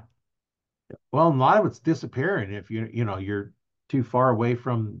 yeah. Well, a lot of it's disappearing. If you're too far away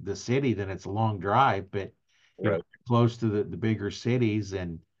from the city, then it's a long drive. But Right. close to the bigger cities,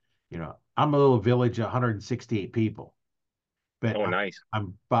 and I'm a little village, 168 people, but Oh, nice.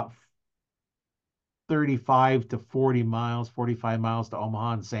 I'm about 35 to 40 miles, 45 miles to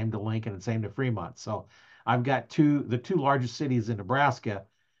Omaha, and same to Lincoln, and same to Fremont. So I've got the two largest cities in Nebraska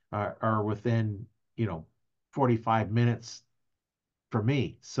are within 45 minutes for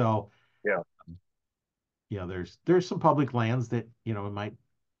me. So Yeah. there's some public lands that we might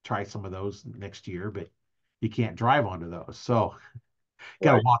try some of those next year, but you can't drive onto those, so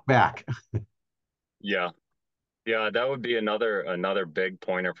got to Right. walk back. Yeah. Yeah, that would be another big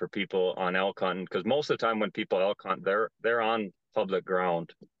pointer for people on elk hunting because most of the time when people elk hunt, they're on public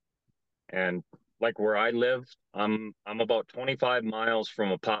ground. And like where I live, I'm about 25 miles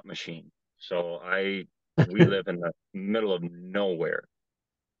from a pot machine. So we live in the middle of nowhere.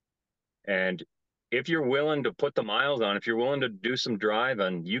 And if you're willing to put the miles on, if you're willing to do some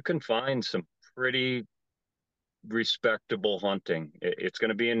driving, you can find some pretty respectable hunting. It's going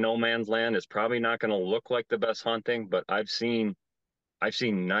to be in no man's land. It's probably not going to look like the best hunting, but I've seen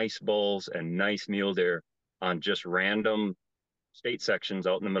nice bulls and nice mule deer on just random state sections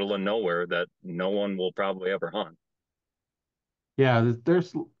out in the middle of nowhere that no one will probably ever hunt. Yeah,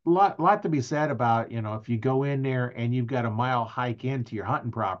 there's a lot to be said about if you go in there and you've got a mile hike into your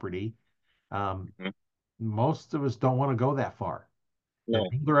hunting property. um, Mhm. Most of us don't want to go that far. The No,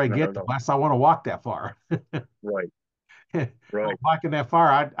 older I no, no, get, the no. less I want to walk that far. Right, Well, right. walking that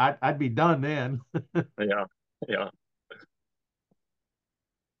far, I'd be done then. Yeah, yeah,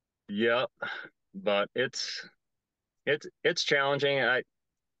 yeah. But it's challenging.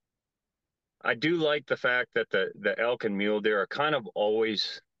 I do like the fact that the elk and mule deer are kind of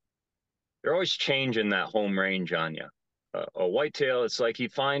always they're always changing that home range on you. A whitetail, it's like he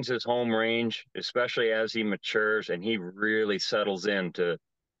finds his home range, especially as he matures and he really settles into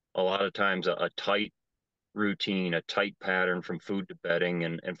a lot of times a tight routine, a tight pattern from food to bedding,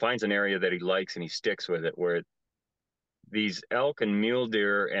 and finds an area that he likes and he sticks with it. Where these elk and mule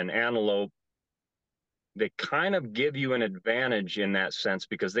deer and antelope, they kind of give you an advantage in that sense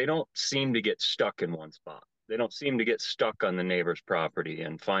because they don't seem to get stuck in one spot. They don't seem to get stuck on the neighbor's property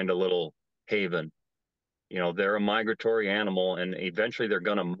and find a little haven. They're a migratory animal and eventually they're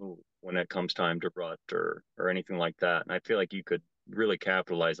going to move when it comes time to rut or anything like that. And I feel like you could really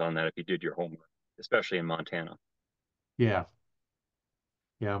capitalize on that if you did your homework, especially in Montana. Yeah,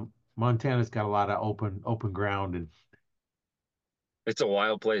 yeah. Montana's got a lot of open ground, and It's a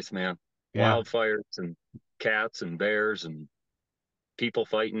wild place, man. yeah, Wildfires and cats and bears and people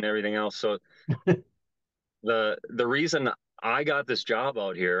fighting and everything else. So the reason I got this job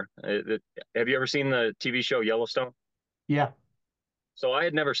out here, have you ever seen the TV show Yellowstone? yeah, So I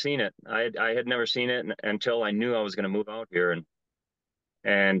had never seen it. I had never seen it until I knew I was going to move out here,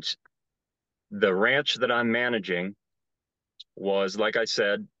 and the ranch that I'm managing was, like I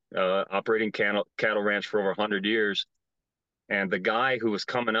said, operating cattle ranch for over 100 years. And the guy who was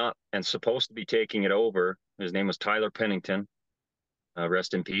coming up and supposed to be taking it over, his name was Tyler Pennington,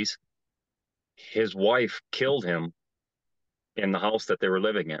 rest in peace. His wife killed him in the house that they were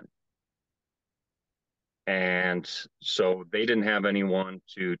living in. And so they didn't have anyone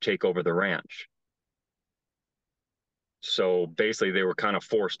to take over the ranch. So basically they were kind of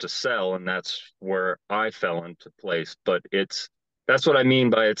forced to sell, and that's where I fell into place. But that's what I mean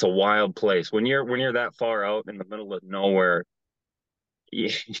by it's a wild place. When you're that far out in the middle of nowhere, you,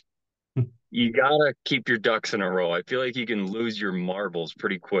 you gotta keep your ducks in a row. I feel like you can lose your marbles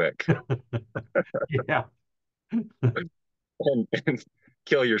pretty quick yeah, and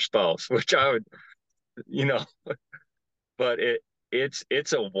kill your spouse, which I would, you know, but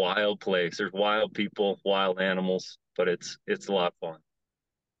it's a wild place. There's wild people, wild animals, but it's a lot of fun.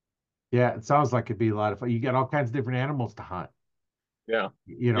 yeah. It sounds like it'd be a lot of fun. You got all kinds of different animals to hunt. Yeah.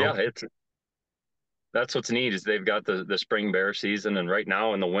 You Yeah, know, that's what's neat is they've got the spring bear season, and right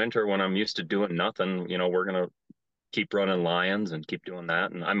now in the winter when I'm used to doing nothing, we're gonna keep running lions and keep doing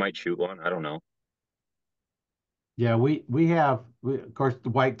that, and I might shoot one. I don't know. yeah. Of course, the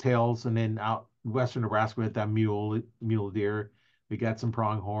whitetails, and then out western Nebraska with that mule deer. We got some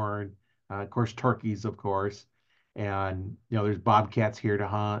pronghorn, of course, turkeys, of course, and there's bobcats here to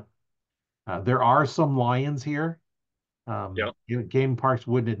hunt. There are some lions here. Yeah. Game parks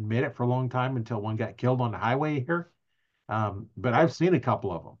wouldn't admit it for a long time until one got killed on the highway here. But I've seen a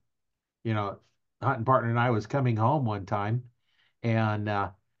couple of them. You know, hunting partner and I was coming home one time, and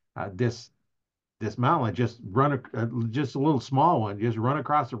this mountain lion just just a little small one, just run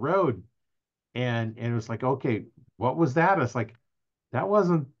across the road, and it was like, okay, what was that? It's like that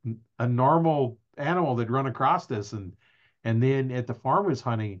wasn't a normal animal that run across this, and then at the farmers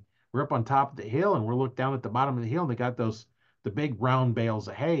hunting, we're up on top of the hill, and we're looking down at the bottom of the hill, and they got the big round bales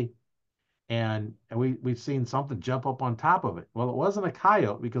of hay, and we've seen something jump up on top of it. Well, it wasn't a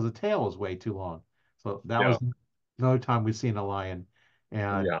coyote because the tail was way too long. So that Yeah. was another time we've seen a lion.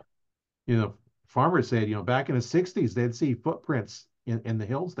 And Yeah. you know, farmers said, back in the 60s, they'd see footprints in the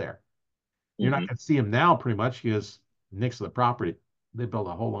hills there. You're not Hmm. going to see them now pretty much because next to the property, they built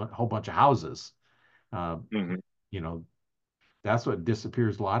a whole bunch of houses. Uh, Hmm. you know, that's what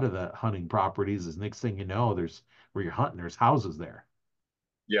disappears a lot of the hunting properties is next thing you know, there's where you're hunting, there's houses there.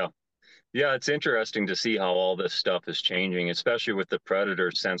 Yeah. Yeah, it's interesting to see how all this stuff is changing, especially with the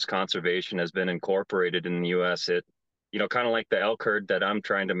predators since conservation has been incorporated in the US. Kind of like the elk herd that I'm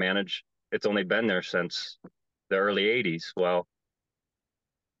trying to manage, it's only been there since the early 80s. Well,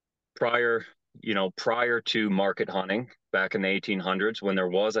 prior, prior to market hunting back in the 1800s, when there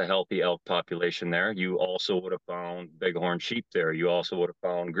was a healthy elk population there, you also would have found bighorn sheep there. You also would have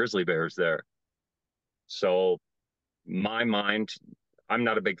found grizzly bears there. So, my mind, I'm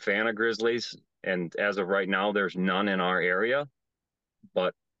not a big fan of grizzlies. And as of right now, there's none in our area.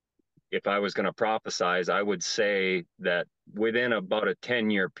 But if I was going to prophesize, I would say that within about a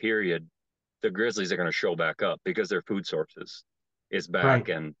 10-year period, the grizzlies are going to show back up because their food sources is back Right.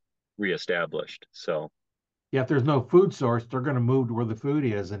 and reestablished. So, Yeah, if there's no food source, they're going to move to where the food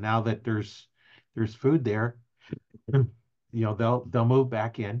is. And now that there's food there, they'll move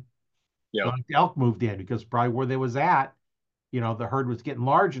back in. yeah, Like the elk moved in because probably where they was at, the herd was getting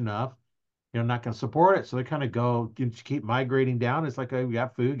large enough, not going to support it. So they kind of go, just keep migrating down. It's like, oh, we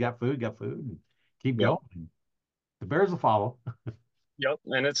got food, got food, and keep yep, going. The bears will follow. yep.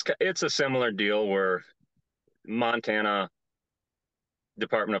 And it's a similar deal where Montana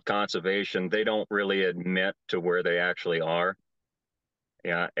Department of Conservation, they don't really admit to where they actually are.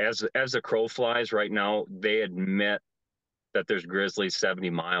 Yeah, as the crow flies right now, they admit that there's grizzlies 70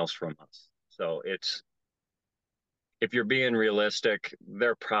 miles from us. So it's if you're being realistic,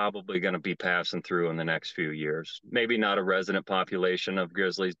 they're probably going to be passing through in the next few years. Maybe not a resident population of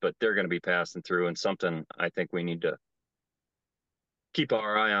grizzlies, but they're going to be passing through, and something I think we need to keep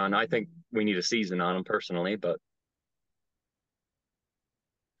our eye on. I think we need a season on them personally, but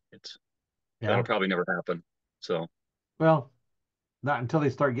it's that'll Yeah. probably never happen. So Well, not until they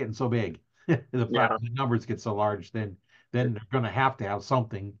start getting so big. yeah, The numbers get so large, then they're going to have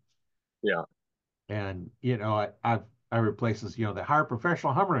something. yeah, And I replaces the hire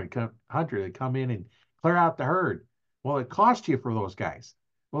professional hunter that come in and clear out the herd. Well, it costs you for those guys.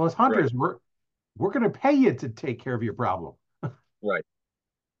 Well, as right, hunters, we're going to pay you to take care of your problem. right,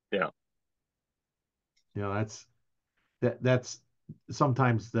 yeah, That's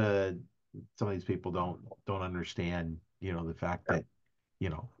sometimes some of these people don't understand the fact yeah, that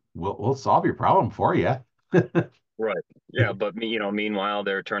we'll solve your problem for you. right, yeah. But meanwhile,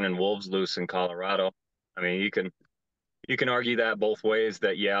 they're turning wolves loose in Colorado. I mean, you can argue that both ways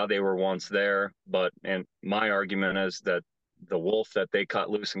that yeah they were once there, but and my argument is that the wolf that they cut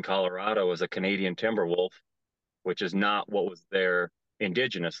loose in Colorado is a Canadian timber wolf, which is not what was there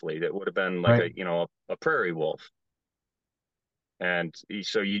indigenously. That would have been like Right. a prairie wolf. And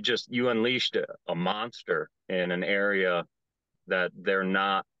so you unleashed a monster in an area that they're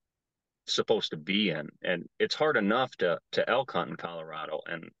not supposed to be in, and it's hard enough to elk hunt in Colorado.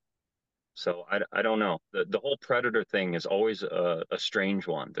 And so I don't know. The whole predator thing is always a strange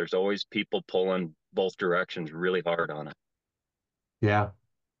one. There's always people pulling both directions really hard on it. Yeah.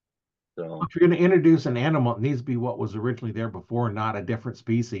 So If you're going to introduce an animal, it needs to be what was originally there before, not a different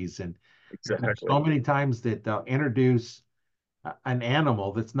species. And there's exactly. so many times that they'll introduce an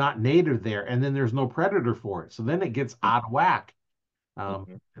animal that's not native there, and then there's no predator for it. So then it gets out of whack.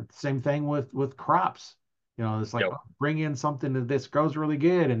 Mm-hmm. Same thing with crops. It's like Yep. oh, bring in something that this grows really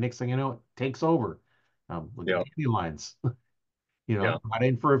good, and next thing you know, it takes over. Look at Yep. dandelions. Yeah. Brought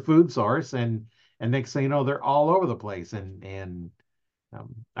in for a food source, and next thing you know, they're all over the place. And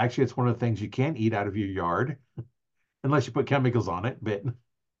actually, it's one of the things you can't eat out of your yard unless you put chemicals on it. But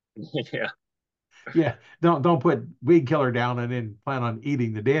Yeah. yeah, don't put weed killer down and then plan on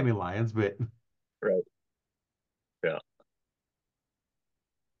eating the dandelions. But Right. Yeah.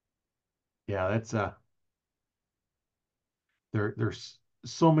 yeah, that's there's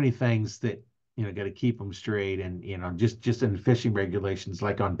so many things that got to keep them straight, and just in fishing regulations,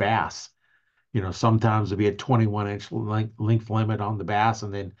 like on bass. Sometimes it'll be a 21-inch length limit on the bass,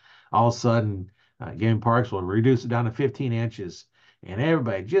 and then all of a sudden, game parks will reduce it down to 15 inches, and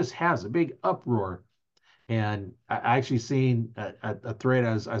everybody just has a big uproar. And I actually seen a thread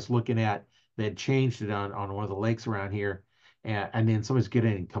I was looking at that changed it on one of the lakes around here. And then somebody's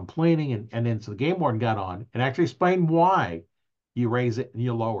getting complaining. And then so the game warden got on and actually explained why you raise it and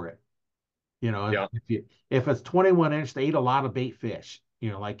you lower it. Yeah. If it's 21 inch, they eat a lot of bait fish,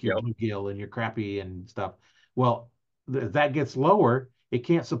 like your Yep. bluegill and your crappie and stuff. Well, that gets lower, it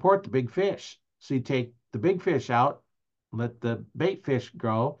can't support the big fish. So you take the big fish out, let the bait fish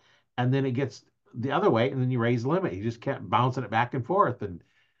grow, and then it gets the other way, and then you raise the limit. You just kept bouncing it back and forth, and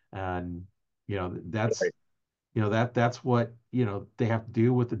that's Right. that's what they have to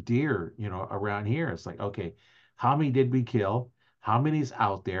do with the deer around here. It's like, okay, how many did we kill? How many's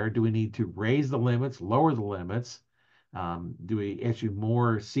out there? Do we need to raise the limits, lower the limits? Do we issue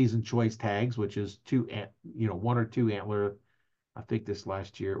more season choice tags, which is one or two antler? I think this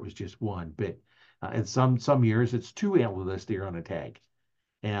last year it was just one, but in some years it's two antlerless deer on a tag.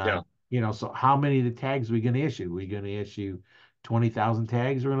 Yeah. And, so how many of the tags are we going to issue? Are we going to issue 20,000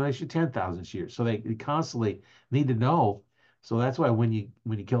 tags or going to issue 10,000 shears? So they constantly need to know. So that's why when you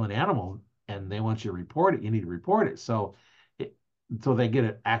kill an animal and they want you to report it, you need to report it. It, so they get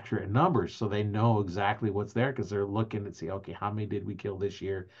it accurate numbers so they know exactly what's there because they're looking and see, okay, how many did we kill this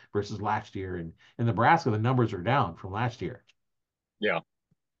year versus last year? And in Nebraska, the numbers are down from last year. Yeah.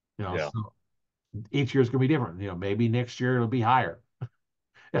 Yeah. So each year is going to be different. Maybe next year it'll be higher.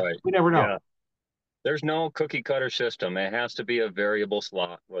 Right. We never know. Yeah. There's no cookie cutter system. It has to be a variable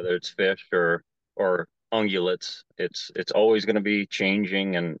slot, whether it's fish or ungulates. It's always going to be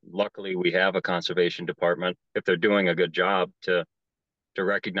changing. And luckily, we have a conservation department if they're doing a good job to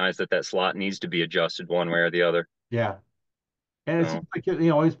recognize that that slot needs to be adjusted one way or the other. Yeah. And it So seems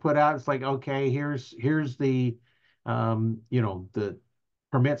like always put out, it's like, okay, here's the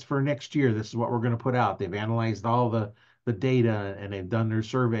permits for next year. This is what we're going to put out. They've analyzed all the data and they've done their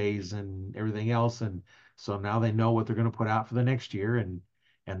surveys and everything else. And so now they know what they're going to put out for the next year. And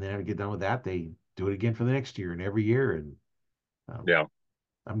then to get done with that, they do it again for the next year and every year. And um, yeah,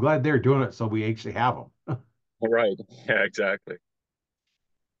 I'm glad they're doing it so we actually have them. right. Yeah, exactly.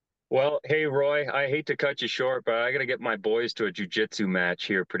 Well, hey Roy, I hate to cut you short, but I got to get my boys to a jujitsu match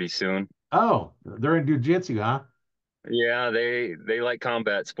here pretty soon. Oh, they're in jujitsu, huh? Yeah, they like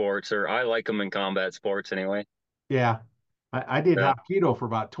combat sports, or I like them in combat sports anyway. Yeah. I did Yeah. Hapkido for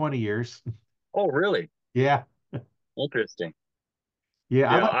about 20 years. Oh, really? Yeah. Interesting. Yeah,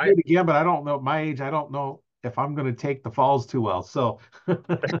 I'd Yeah, like to do it again, but I don't know at my age. I don't know if I'm going to take the falls too well. So,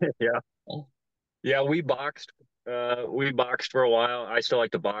 yeah. Yeah, we boxed for a while. I still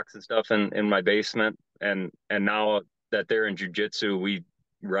like to box and stuff in my basement, and now that they're in jujitsu, we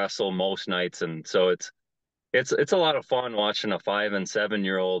wrestle most nights, and so it's a lot of fun watching a 5 and 7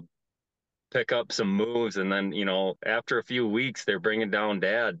 year old pick up some moves, and then after a few weeks they're bringing down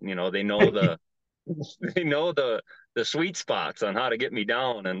dad. They know they know the sweet spots on how to get me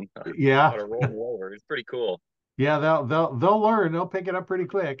down and how yeah, to roll me over. It's pretty cool. yeah, they'll learn. They'll pick it up pretty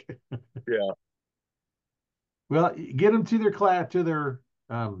quick. Yeah. Well, get them to their class to their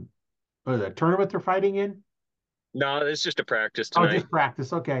the tournament they're fighting in. No, it's just a practice Oh, tonight. just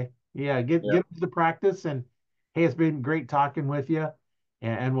practice. Okay. Yeah, get Yeah. into the practice and hey, it's been great talking with you.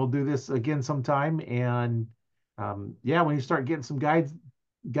 And we'll do this again sometime. And yeah, when you start getting some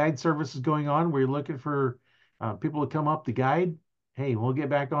guide services going on, where you're looking for people to come up to guide, hey, we'll get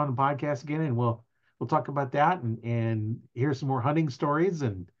back on the podcast again and we'll talk about that and hear some more hunting stories.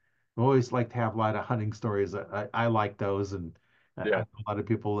 And we always like to have a lot of hunting stories. I like those and I Yeah. know a lot of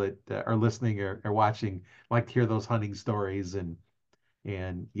people that are listening or watching like to hear those hunting stories and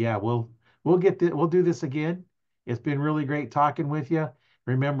yeah, we'll do this again. It's been really great talking with you.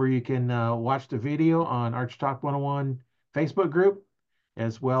 Remember, you can watch the video on Arch Talk 101 Facebook group,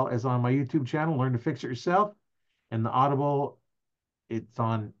 as well as on my YouTube channel, Learn to Fix It Yourself. And the Audible, it's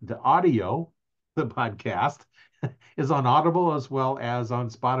on the audio, the podcast is on Audible as well as on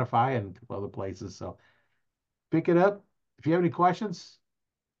Spotify and a couple other places. So pick it up. If you have any questions,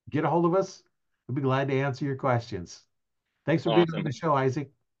 get a hold of us. We'll be glad to answer your questions. Thanks for being on Awesome. the show,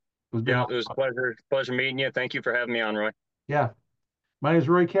 Isaac. It's been a Yeah, lot it was a of fun. pleasure meeting you. Thank you for having me on, Roy. Yeah. My name is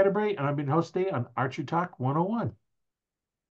Roy Canterbury, and I've been hosting on Archery Talk 101.